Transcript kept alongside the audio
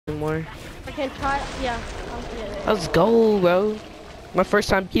anymore. I can try. Yeah, I'll get it. Let's go, bro. My first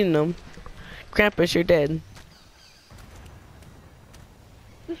time beating them. Krampus, you're dead.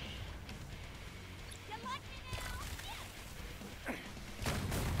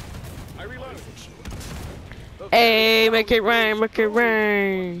 Hey, make it rain, make it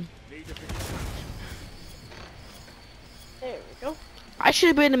rain. There we go. I should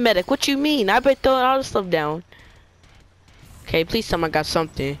have been a medic. What you mean? I've been throwing all the stuff down. Okay, please tell me I got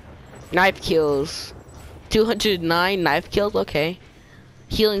something. Knife kills. 209 knife kills? Okay.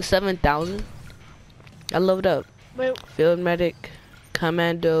 Healing 7,000. I load up. Wait, Field medic,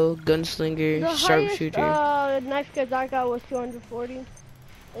 commando, gunslinger, the sharpshooter. highest knife kills I got was 240.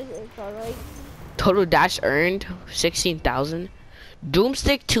 It's alright. Total dash earned 16,000.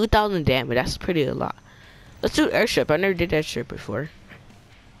 Doomstick 2,000 damage. That's pretty a lot. Let's do airship. I never did airship before.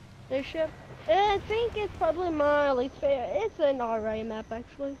 Airship? I think it's probably my least favorite. It's an alright map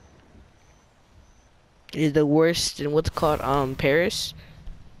actually. Is the worst in what's called Paris.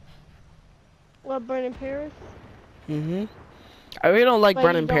 What, Burning Paris? I really don't like But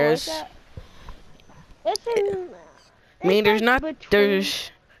Burning you don't Paris. like that? It's in. I mean, there's like not between-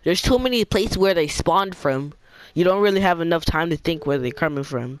 there's too many places where they spawned from. You don't really have enough time to think where they're coming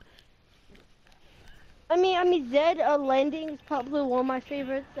from. I mean, Zed Landing is probably one of my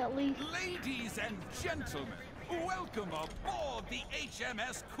favorites, at least. Ladies and gentlemen, welcome aboard the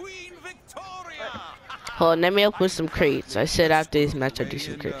HMS Queen Victoria. Hold on, let me open some crates. I said after this match I do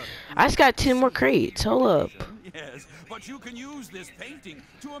some crates. I just got 10 more crates. Hold up. Yes, but you can use this painting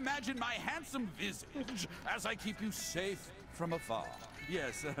to imagine my handsome visage as I keep you safe from afar.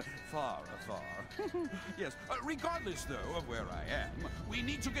 Yes, far afar. Yes, regardless though of where I am, we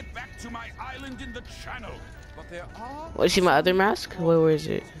need to get back to my island in the channel. But there are... Want to see my other mask? Where is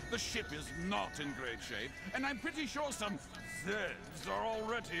it? The ship is not in great shape, and I'm pretty sure some Zeds are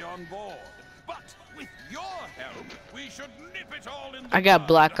already on board. But with your help, we should nip it all in the I got bud.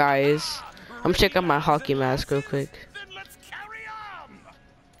 black eyes. I'm checking my hockey mask real quick. Then let's carry on.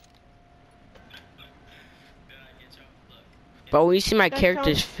 But when you see my That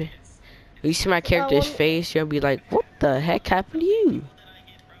character's when you see my character's one- face, you'll be like, what the heck happened to you?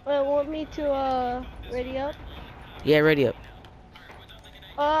 Wait, want me to, ready up? Yeah, ready up.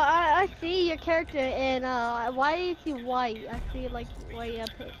 I see your character, and, why is he white? I see, like, white up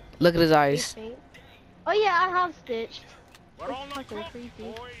his Look at his eyes. paint. Oh, yeah, I have stitched. We're on It's the fucking clock, creepy.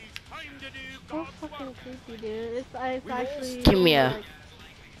 boys. Time to do It's God's fucking work. creepy, dude. It's actually... Come here.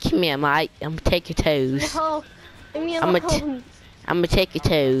 like- Come here, mate. I'm gonna take your toes. No, leave me I'm a alone. I'm gonna take your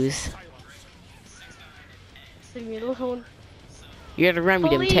toes. Leave me alone. You're gonna run me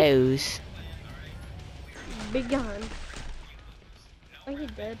them Police. toes. Be gone. Oh, he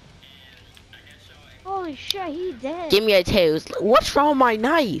dead. Holy shit, he dead. Give me your toes. What's wrong with my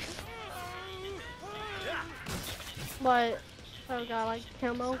knife? But, oh god, like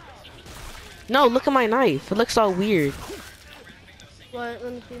camo. No, look at my knife. It looks all weird. What?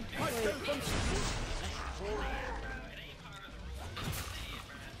 Let me see. Wait.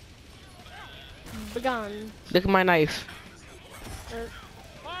 Be gone. Look at my knife.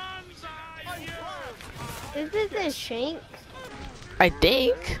 Is this a shank? I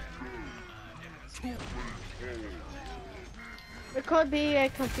think. It could be a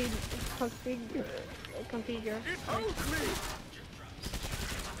configure.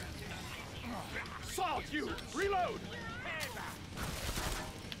 Salt you! Reload!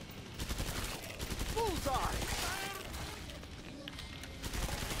 Bullseye!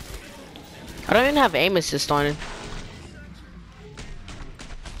 I don't even have aim assist on it.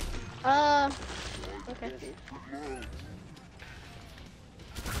 Okay.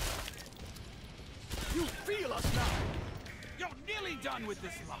 You feel us now. You're nearly done with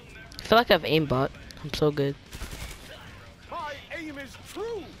this lot. I feel like I have aimbot. I'm so good. My aim is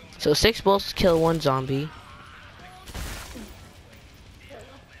true! So 6 bullets kill 1 zombie.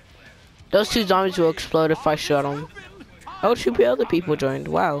 Those 2 zombies will explode if I shot them. Oh, 2 other people joined.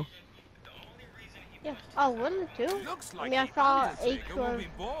 Wow. Yeah. Oh, one or two? Looks I like mean, I the saw Undertaker will eight be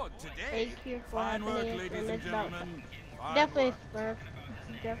bored today. here for Fine work, happening, ladies and and it's about gentlemen. Fine definitely work.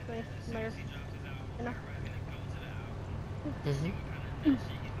 Smurf. Definitely Smurf. You know?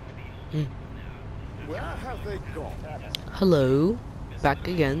 Where have they gone? Hello. Back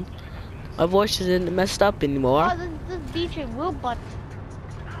again. My voice isn't messed up anymore. Oh, this DJ Wilbut.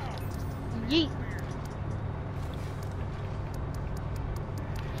 Yeet.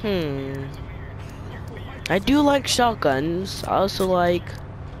 I do like shotguns. I also like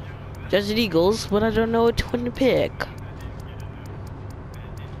Desert Eagles, but I don't know which one to pick.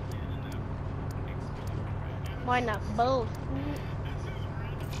 Why not both?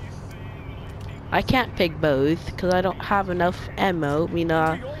 I can't pick both because I don't have enough ammo. I mean, We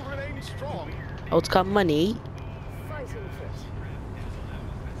all remain strong. oh, it's got money. Fighting fit.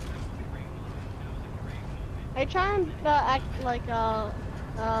 I try and act like a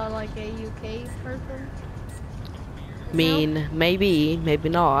UK person. Mean, maybe, maybe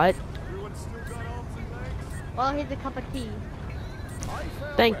not. Everyone's still got arms and legs. Well, here's a cup of tea. I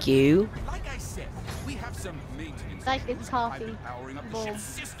farewell. Thank you. Like I said, we have some maintenance. Like it's issues. coffee. I've been powering up the Boom. ship's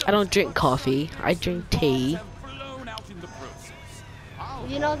systems, I don't drink but coffee. some I drink bombs tea. have blown out in the process. I'll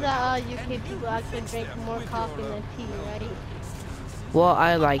You know go that and UK you people actually fix drink them more with coffee your, than tea, right? Well,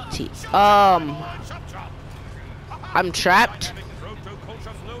 I like tea. Chop, chop. I'm trapped. Dynamic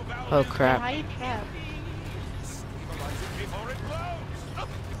proto-culture flow valve Oh is How crap. you trap? stabilize it before it blows.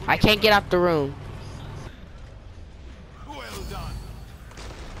 I can't get out the room. Well done.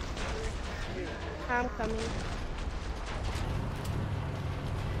 I'm coming.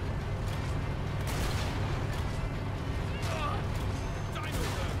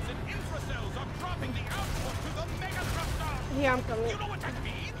 Dinosaurs and infracells are dropping the output to the mega thruster. Here, I'm coming. You know what that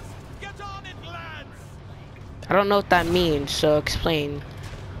means? Get on it, lads. I don't know what that means, so explain.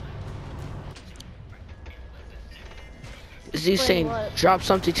 Is he Explain saying what? drop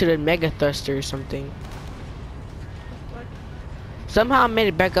something to the mega thruster or something? What? Somehow I made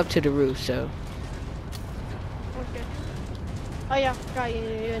it back up to the roof, so. Okay. Oh yeah, got you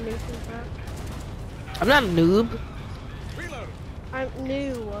a new super. I'm not a noob. Reload. I'm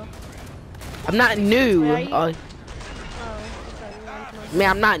new. I'm not new. Wait, are you- Oh, Oh, okay. man,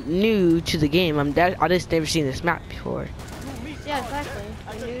 I'm not new to the game. I just never seen this map before. You'll meet Yeah, our exactly. death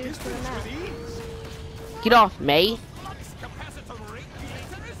I'm at a new to the distance map. with ease. Get off, May. Flux capacitor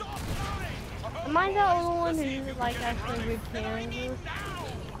regulator is offline. Am I the only one who's like actually repairing this?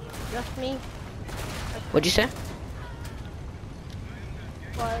 Just me? What'd you say?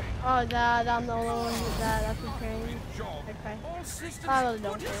 But oh, that I'm the only one that's repairing. Okay. All systems I really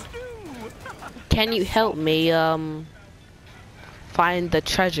don't care. Can you help me find the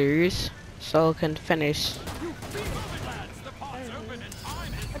treasures so I can finish?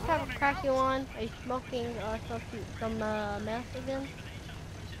 What type of crack you on? Are you smoking some meth again?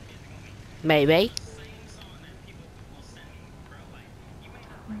 Maybe.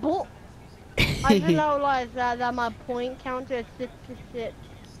 Bull. I didn't realize that my point counter is 6 to 6.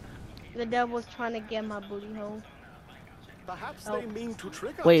 The devil's trying to get my booty hole. Perhaps Oh. they mean to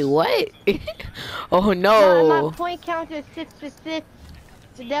trick us. Wait, what? Oh My no. point counter is 6 to 6.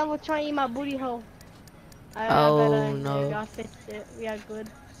 The devil's trying to eat my booty hole. Oh, no. I fixed it. We are good.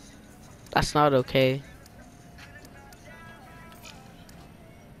 That's not okay.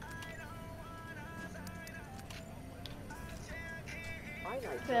 I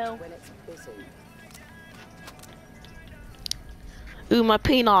like Phil. it when it's busy. Ooh, my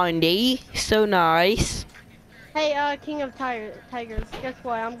P90. So nice. Hey, King of Tigers, guess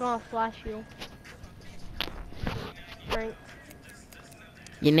what? I'm gonna flash you. Frank.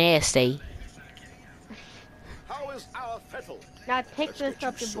 You're nasty. How is our fettle? Now take Let's this get you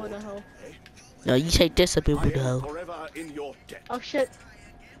up your sorted, booty hole. eh? No, you take this up in I the am hole. forever in your debt. Oh shit.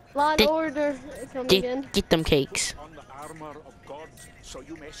 Law and Dick- order coming in. Get them cakes. On the armor of God, so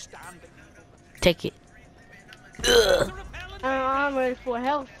you may stand. Take it. Ugh. I'm ready for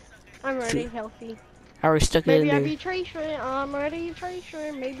health. I'm ready healthy. I was stuck in Maybe I there. be tracer. I'm ready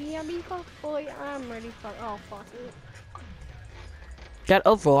tracer. Maybe I be fuckboy. I'm ready fuck. Oh fuck it. Got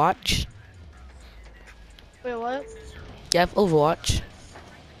Overwatch. Wait, what? You have Overwatch.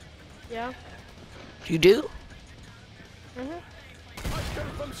 Yeah. You do? Mhm. I go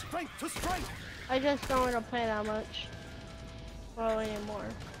from strength to strength. I just don't want to play that much. Well, anymore.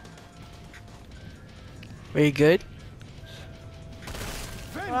 Very good.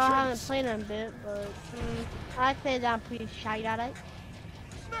 Well, I haven't Vengeance. played in a bit, but I'd say that I'm pretty shy at it.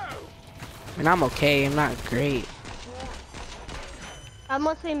 No. And I'm okay. I'm not great. I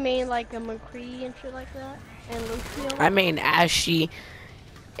mostly main like a McCree and shit like that, and Lucio. I mean Ashy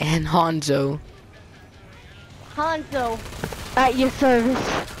and Hanzo. Hanzo, at your service.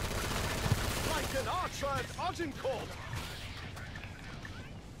 Like an archer at Agincourt.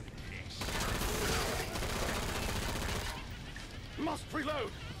 Must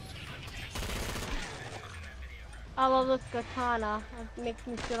reload. I love this katana. It makes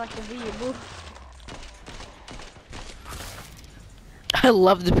me feel like a weeaboo. I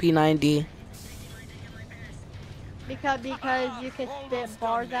love the P90. Because you can spit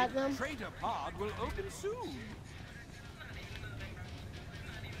bars at them. Trader pod will open soon.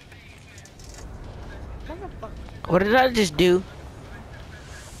 Motherfucker. What did I just do?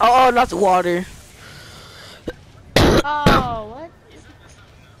 Oh, not the water. Oh, what?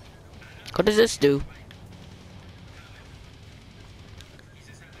 What does this do?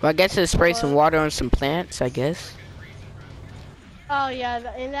 Well, I guess it sprays some water on some plants, I guess. Oh yeah,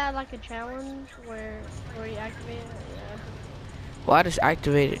 isn't that like a challenge where you activate it? Yeah. Well, I just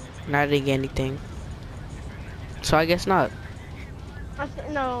activated it. And I didn't get anything. So I guess not.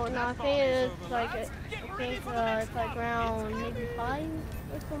 No, I think it's like it's like around maybe 5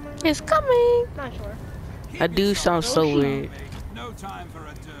 or something. Like It's that. coming. Not sure. That do sound so weird. No time for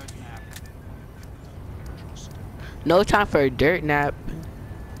a dirt nap. No time for a dirt nap.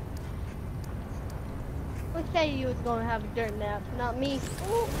 Let's say you was gonna have a dirt nap, not me.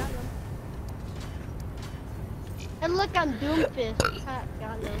 Ooh, got him. And look, I'm Doomfist. Ha,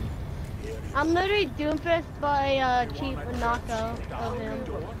 got him. I'm literally Doomfist by cheap knockoff of him.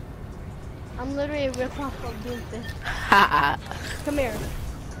 I'm literally a ripoff of Doomfist. Haha. Come here.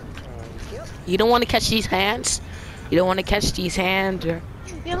 You don't want to catch these hands? You don't want to catch these hands? Or...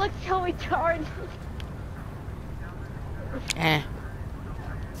 You look so retarded. Eh.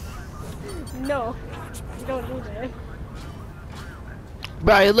 No, don't do that.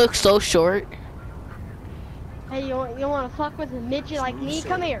 Bro, it looks so short. Hey, you want to fuck with a midget like me?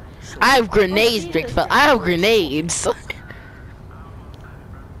 Come here. I have grenades, Jesus. big fella. I have grenades. Well,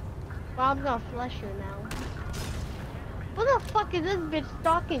 I'm gonna flush her now. What the fuck is this bitch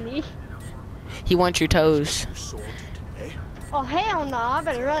stalking me? He wants your toes. Oh hell no, I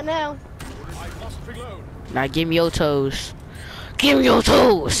better run now. I must reload. Now give me your toes. Give me your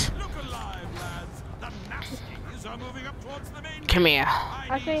toes. Look alive, lads. The nasties are moving up towards the main. Come here.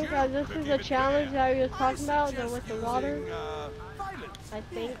 I think this is a challenge that we was talking about, the with the water. Violence. I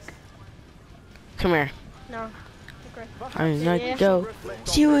think. Come here. No. Okay. I'm not Yeah. go.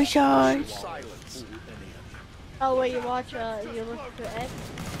 Suicide. Silence. Oh wait, you watch you listen to X?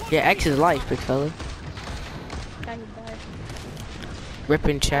 Yeah, X is life, big fella. Yeah, he died.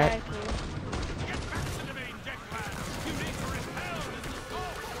 Ripping chat. Actually. Get back to the main deck, lads. You need to repel this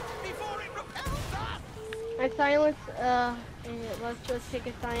assault before it repels us. And silence, let's just take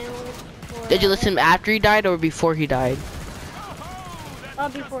a silence for... Did you listen after he died or before he died?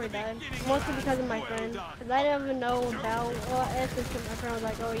 Before he died. Mostly because of my friend. Because I didn't even know about, S until my friend was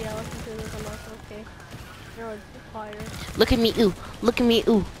like, oh yeah, listen to this. I'm like, okay. No, it's fire. Look at me, ooh. Look at me,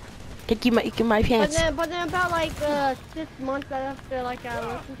 ooh. Get my pants. But then about like, 6 months after like I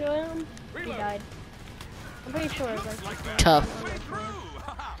listened to him, he died. I'm pretty sure it's like Tough.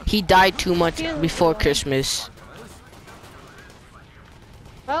 He died 2 months before Christmas.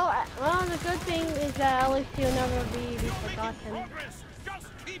 Well, the good thing is that at least he'll never be forgotten.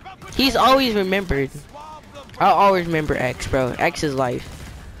 He's always remembered. I'll always remember X, bro. X is life.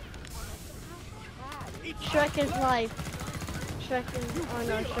 Shrek is life. Shrek is, oh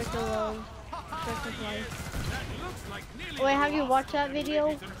no, Shrek is love. Shrek is life. Wait, have you watched that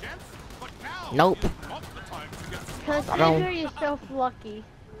video? Nope. Consider yourself lucky.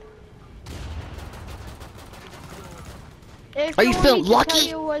 If Are you want feeling me to lucky? tell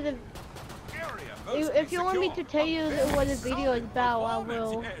you what the- If you want me to tell you what the video is about, I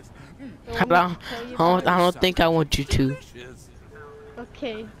will. I don't think I want you to.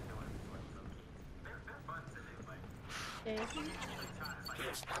 Okay. Uh,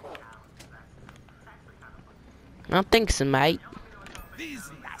 I don't think so, mate.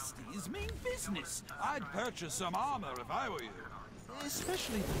 These nasties mean business. I'd purchase some armor if I were you.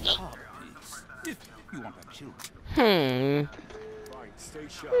 Especially the top piece. If you want to children. Hmm. Fine, stay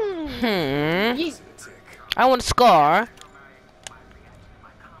sharp. Hmm. I want a scar.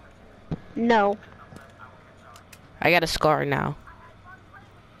 No. I got a scar now.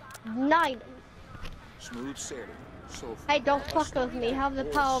 9. Smooth sailing. So far. Hey, don't fuck with me. Have the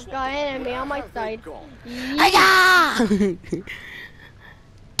power of God enemy on my side. Hiya!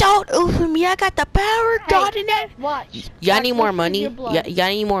 Don't open me. I got the power of God in it. Watch. Y'all Watch, need more this is money? your blood. Y'all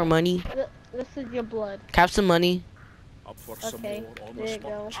need more money? This is your blood. Have some money. Up for some Okay, more on the there you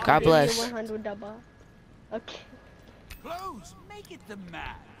spot. go. God I'll give bless. you 100 double. Okay. Clothes, make it the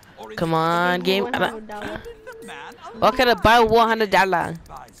man. Or Come on, Give you game. $100. the man What can I buy $100?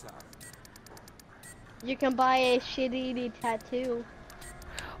 buy some. You can buy a shitty tattoo.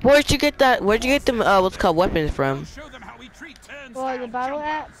 Where'd you get that? Where'd you get them? What's it called weapons from? Show them how we treat turns Or the down battle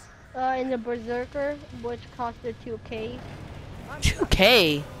jumpers. axe in the Berserker, which costed 2K.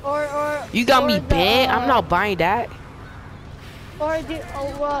 2K. Or You got or me the, big. I'm not buying that. Or the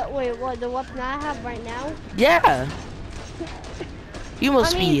what the weapon I have right now? Yeah. You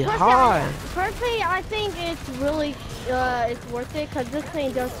must be hard. Personally, I think it's really it's worth it because this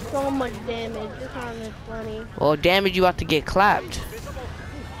thing does so much damage. It's not even funny. Well, damage, you about to get clapped.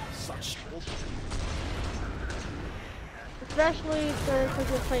 Especially since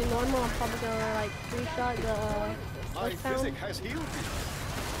we're playing normal, I'm probably gonna like three-shot the My touchdown. physic has healed you.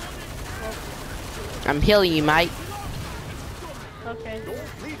 I'm healing you, mate. Okay. Your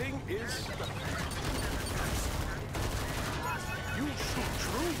bleeding is... You shoot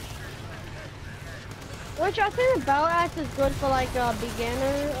true. Which I think the battle axe is good for like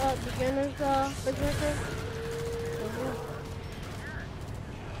beginners berserker.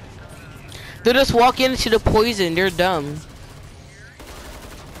 They just walk into the poison. They're dumb.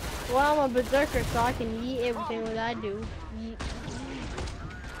 Well, I'm a berserker, so I can yeet everything that I do. Yeet.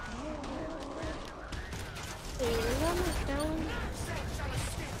 Wait, is that my sound?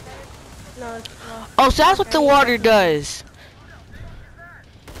 No, it's not. Oh, so that's what the water does.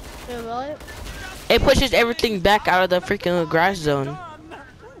 Wait, what? It pushes everything back out of the freaking grass zone. Done.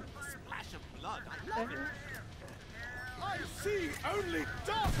 Ooh, a splash of blood. I love it. I see only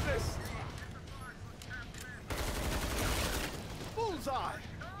darkness. Bullseye.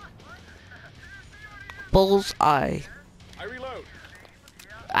 Bullseye. I reload.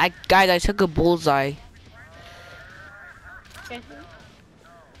 Guys, I took a bullseye. Okay.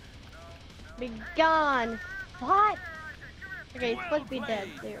 Be gone. What? Okay, he's supposed to be dead.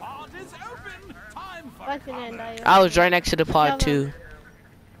 There. Pod is open. Time for What's an end? combat. I was right next to the pod too.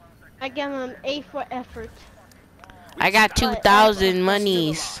 I give him A for effort. I got 2,000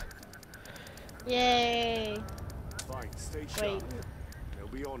 monies. Yay. Fine, stay Wait. sharp. They'll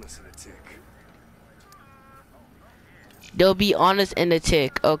be on us in a tick. They'll be honest in the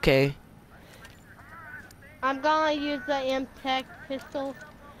tick. Okay. I'm gonna use the M-Tech pistol.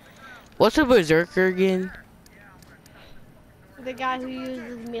 What's a berserker again? The guy who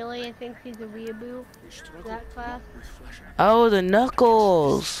uses melee and thinks he's a weeaboo. That class. Oh, the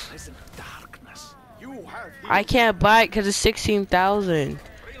knuckles. Listen, darkness. You have I can't buy it because it's 16,000.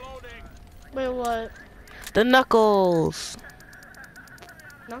 Reloading. Wait, what? The knuckles.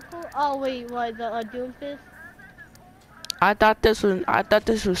 Knuckle? Oh wait, what? The Doomfist? I thought this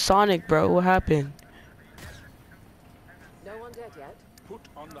was Sonic, bro. What happened? No one dead yet. Put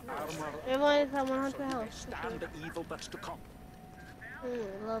on the armor. Everyone is at 100 health. Stand the evil that's to come.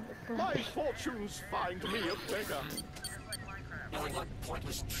 Love it so My much. fortunes find me a beggar.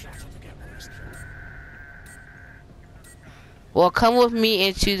 Well, come with me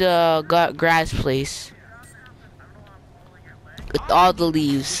into the grass place. With all the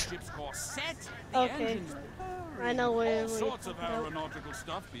leaves. Ship's course set. The Okay. engines I know where all we sorts of aeronautical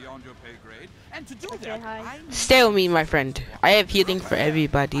stuff beyond your pay grade. And to do Okay, that, hi. I need Stay with me, my friend. I have healing for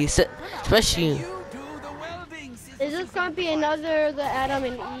everybody, especially you. you do the welding. Is this gonna be another the Adam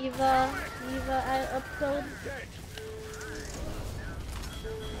and Eva episode?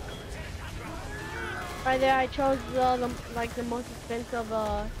 Right there, I chose the most expensive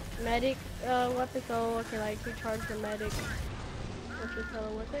medic weapon. So okay, like we charge the medic. What's the color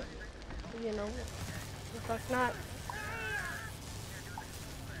with it? You know, the fuck not.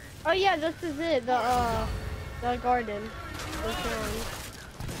 Oh yeah, this is it. The garden. The town.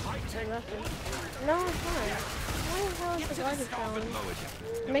 No, it's not. Why the hell is the garden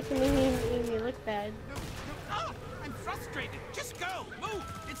town? Making me look bad. Ah, I'm frustrated. Just go. Move.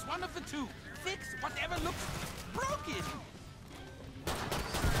 It's one of the two. Fix whatever looks broken.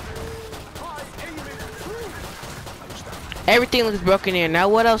 My aim is true. Everything looks broken here. Now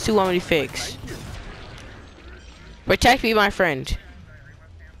what else do you want me to fix? Protect me, my friend.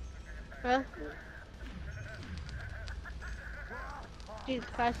 Huh? Jesus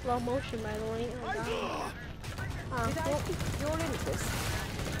Christ, slow motion by the way. Oh, God. Did I Well, think you're in this?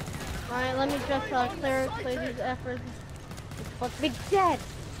 alright, let me just clear these efforts. It's supposed to be dead.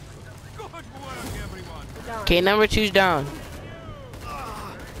 Good work, everyone. Gone. Okay, number 2's down.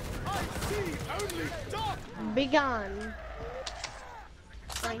 I see only dark. Be gone.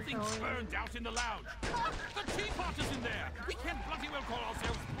 Something's burned out in the lounge. The teapot is in there. We can't bloody well call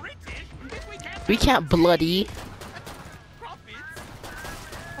ourselves British if we can't. We can't bloody. Profits.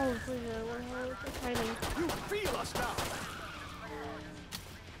 Oh, please, what is this hiding? You feel us now.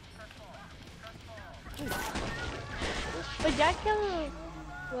 But Jack killed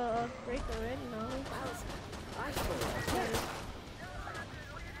break already, no? I saw it.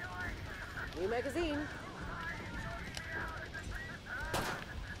 New magazine.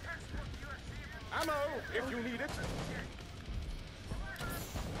 Ammo, if you need it.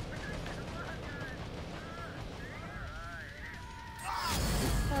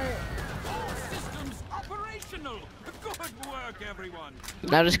 Alright. All systems operational. Good work, everyone.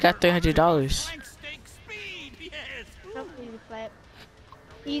 Now just got $300. Flank steak speed. Yes. Nope, easy clap.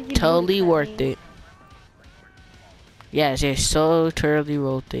 Easy Totally booty worth clapping. it. Yes, it's so totally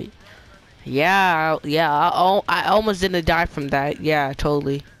worth it. Yeah, yeah. I almost didn't die from that. Yeah,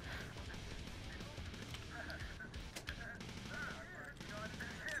 totally.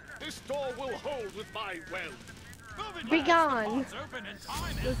 This door will hold with my well. Move it, Be lads, gone. the pod's open and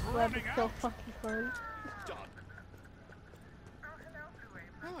time This is web is running so out. fucking fun. Done.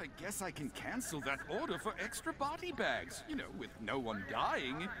 Well, I guess I can cancel that order for extra body bags. You know, with no one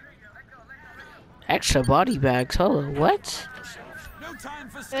dying. Extra body bags. Hold on. What? No time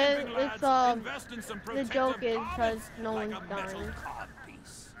for skipping, It's lads. Invest in some the protective joke is garments, because no like one's a metal dying. cod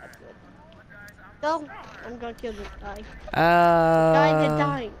piece. That's good. So, I'm gonna kill this guy. Guys are Uh.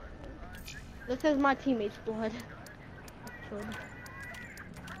 dying. This is my teammate's blood. Actually.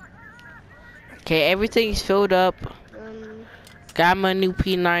 Okay, everything's filled up. Um, Got my new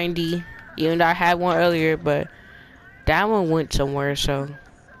P90. Even though I had one earlier, but that one went somewhere. So there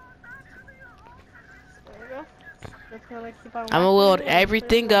we go. Just gonna keep on I'm gonna walking load and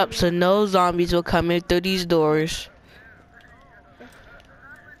everything finish up so no zombies will come in through these doors.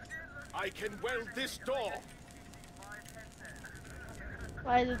 I can weld this door.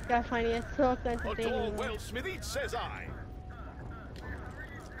 Why is this guy finding it so A door entertaining? well smithied, says I.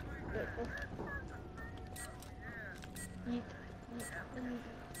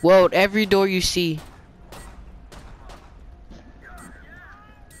 Load every door you see.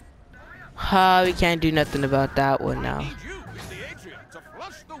 We can't do nothing about that one now. Need you in the atrium to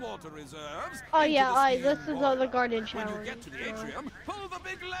flush the water reserves. Oh into yeah, the alright, steam this is boiler. the garden When challenge. you get to the atrium, pull the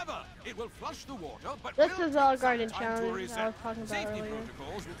big lever. It will flush the water, but This will is take a some garden time to challenge reset. I was talking about Safety earlier.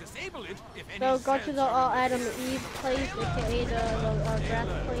 protocols will disable it if any So go to cells the are in Adam and Eve place, aka the grass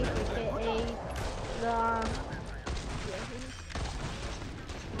place, aka the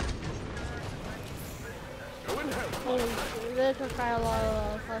Go and help. oh, there's quite a lot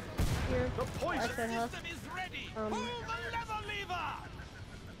of stuff here. The I poison said health. system is ready. Um,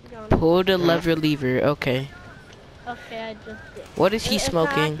 Pull the lever lever. Pull the lever. Okay. Okay, I just did. What is he It's not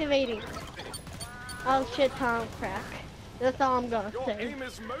smoking? activating. Oh shit, Tom crack. That's all I'm gonna Your say. aim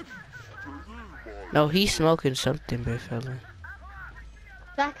is mo. No, he's smoking something, big fella.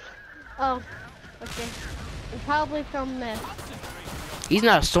 That's oh, okay. And probably from meth. He's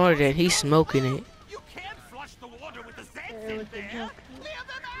not snorting it. He's smoking it. You can't flush the water with the Zeds It in was a there. joke. Clear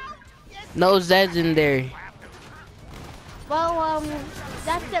them out. Yes, No Zeds in there. Well,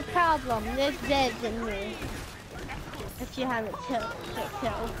 that's the problem. There's Zeds in there. If you haven't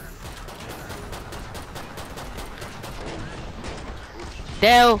tell.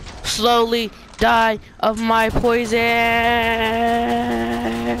 They'll slowly die of my poison.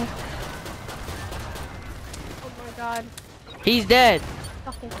 Oh my god. He's dead.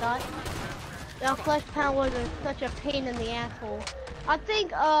 Fucking thought. The flesh powers are such a pain in the asshole. I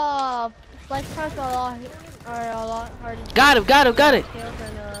think flesh powers are a lot harder to Got it. kill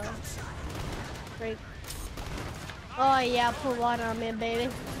than break. Oh yeah, put water on me, baby.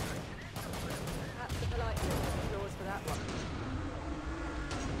 That's the polite applause for that one.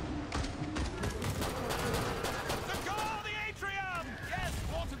 Secure the atrium. Yes,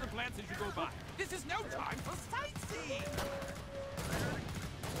 water the plants as you go by. This is no time for sightseeing.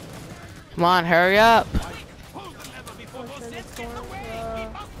 Come on, hurry up. Pull the lever before What's those in the Zeds get corner? away.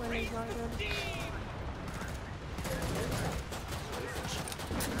 Keep up When is not good. speed.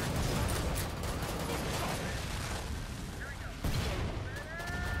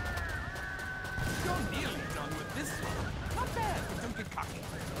 You're nearly done with this one. Not bad, but don't get cocky.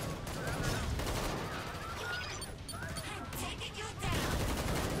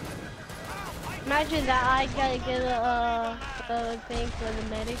 Imagine that I gotta get a thing for the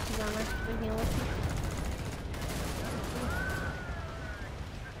medic because I'm actually healing.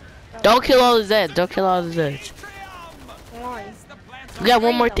 Don't kill all the Zeds. Don't kill all the Zeds. Why? We got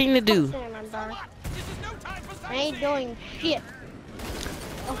one more thing to do. I ain't doing shit.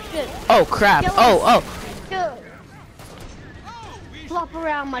 Oh shit. Oh crap. Kill him. Oh. Kill. Flop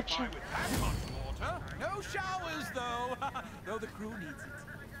around my chest. Water. No showers though. Though the crew needs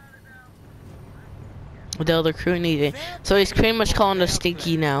it. The other crew need it. So he's pretty much calling us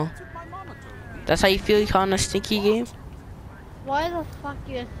stinky now. My mama told me. That's how you feel? You calling us stinky game? Why the fuck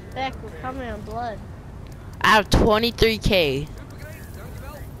you expect we're coming in blood? I have 23k.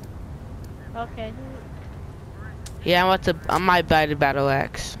 Okay. Yeah, I might buy the battle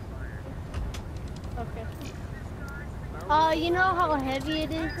axe. Okay. You know how heavy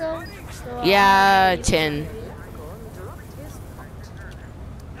it is though? So, Yeah, 10.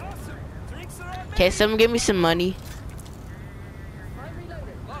 Okay, someone give me some money.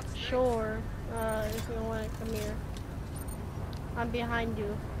 Sure. If you want to come here. I'm behind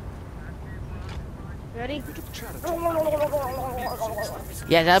you. Ready?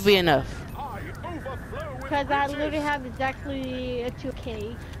 Yeah, that'll be enough. overflow with Because I literally riches. have exactly a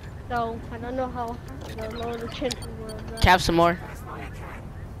 2K. So I don't know how low the chances were of that. Cap some more.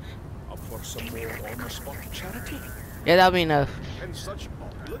 Up for some more on-the-spot charity? Yeah, that'll be enough. And such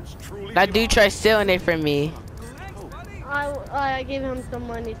opulence truly That dude tried demands- stealing it from me. I gave him some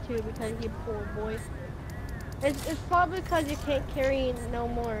money too because he poor boy. It's probably because you can't carry no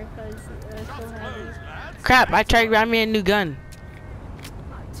more because it's so heavy. Crap, I tried grabbing me a new gun.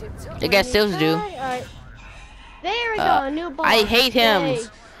 I guess stills do. Alright. There we go, Uh, a new boss. I hate him. Yay.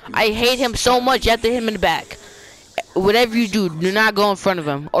 I hate him so much. You have to hit him in the back. Whatever you do not go in front of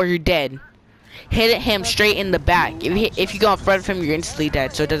him or you're dead. Hit him straight in the back. If you go in front of him, you're instantly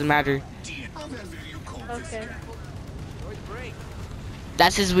dead. So it doesn't matter. Okay.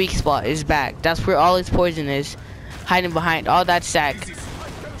 That's his weak spot. His back. That's where all his poison is. Hiding behind all that sack.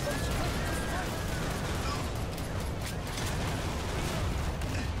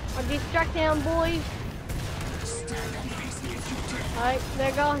 I'm distracting him, boys. Alright, there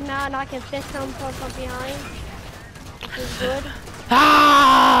you go. Now I can fist him from behind. Which is good.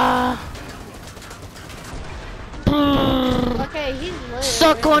 Ah! Okay, he's lit.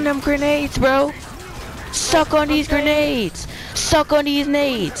 Suck on them grenades, bro. Suck on these grenades. Suck on these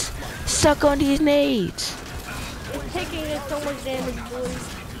nades. Suck on these nades. It's taking it so much damage,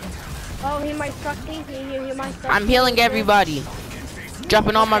 boys. Oh, he might suck me. He might suck I'm me. healing everybody.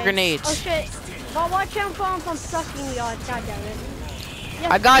 Dropping all my Okay. grenades. Oh shit. But watch him from sucking me on. God damn it.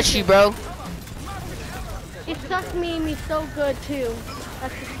 Yes, I got you, bro. He sucked me so good too.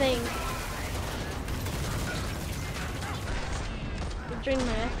 That's the thing. You drained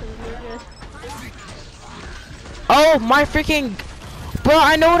my essence, you're good. Oh, my freaking... Bro,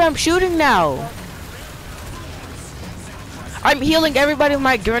 I know what I'm shooting now. I'm healing everybody with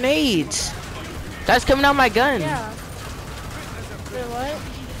my grenades. That's coming out my gun. Yeah. Wait, what?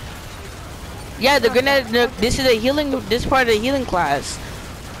 Yeah, the grenade... This is a healing... This part of the healing class.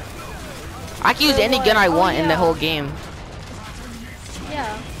 I can use any gun I want in the whole game.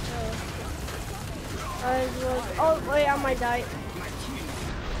 Yeah. Oh wait, I might die.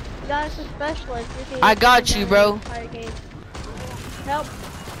 That's a specialist. I got you, bro. Entire game. Help.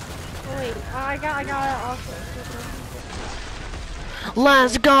 Oh, wait, I got it also.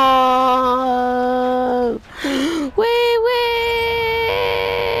 Let's go! Wee wee!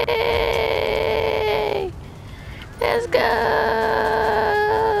 Let's go!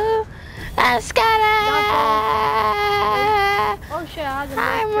 Let's get it! Oh shit, I have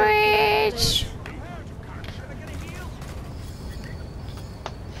I'm rich!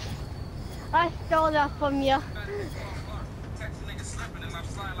 I stole that from you.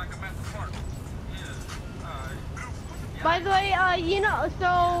 By the way, you know,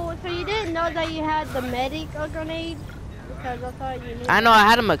 so you didn't know that you had the medic grenade? Because I thought you knew. I know I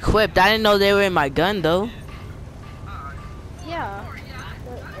had them equipped. I didn't know they were in my gun though. Yeah.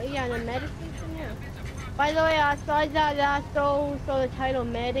 Yeah, the medic station, yeah. By the way, I saw that so the title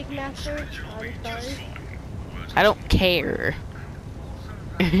Medic Master. I'm sorry. I don't care.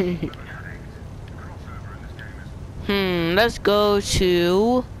 Let's go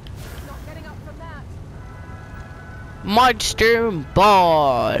to Monster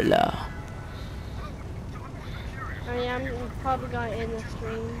Ball. I mean, I'm probably gonna end the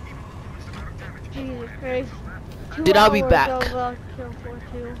stream. Jesus Christ. 2 Dude, I'll be hours back. Of, Kill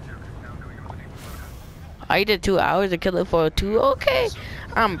 4-2. I did 2 hours to kill it for 2. Okay,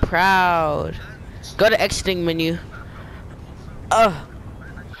 I'm proud. Go to exiting menu.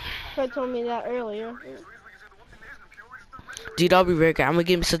 Could told me that earlier. Dude, I'll be right back. I'm gonna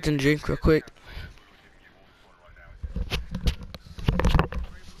give me something to drink real quick.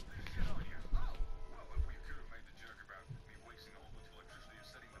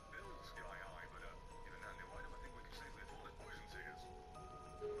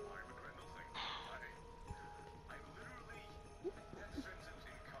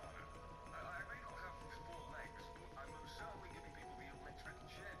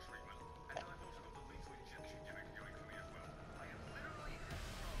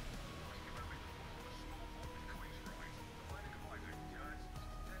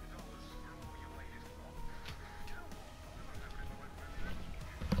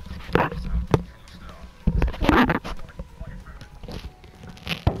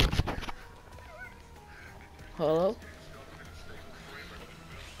 Hello?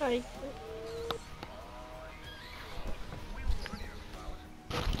 Hi.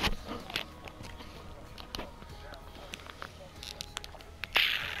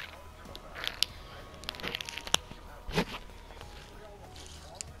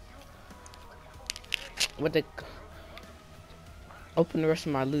 What the... Open the rest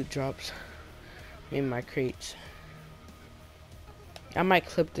of my loot drops. in my crates. I might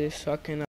clip this so I can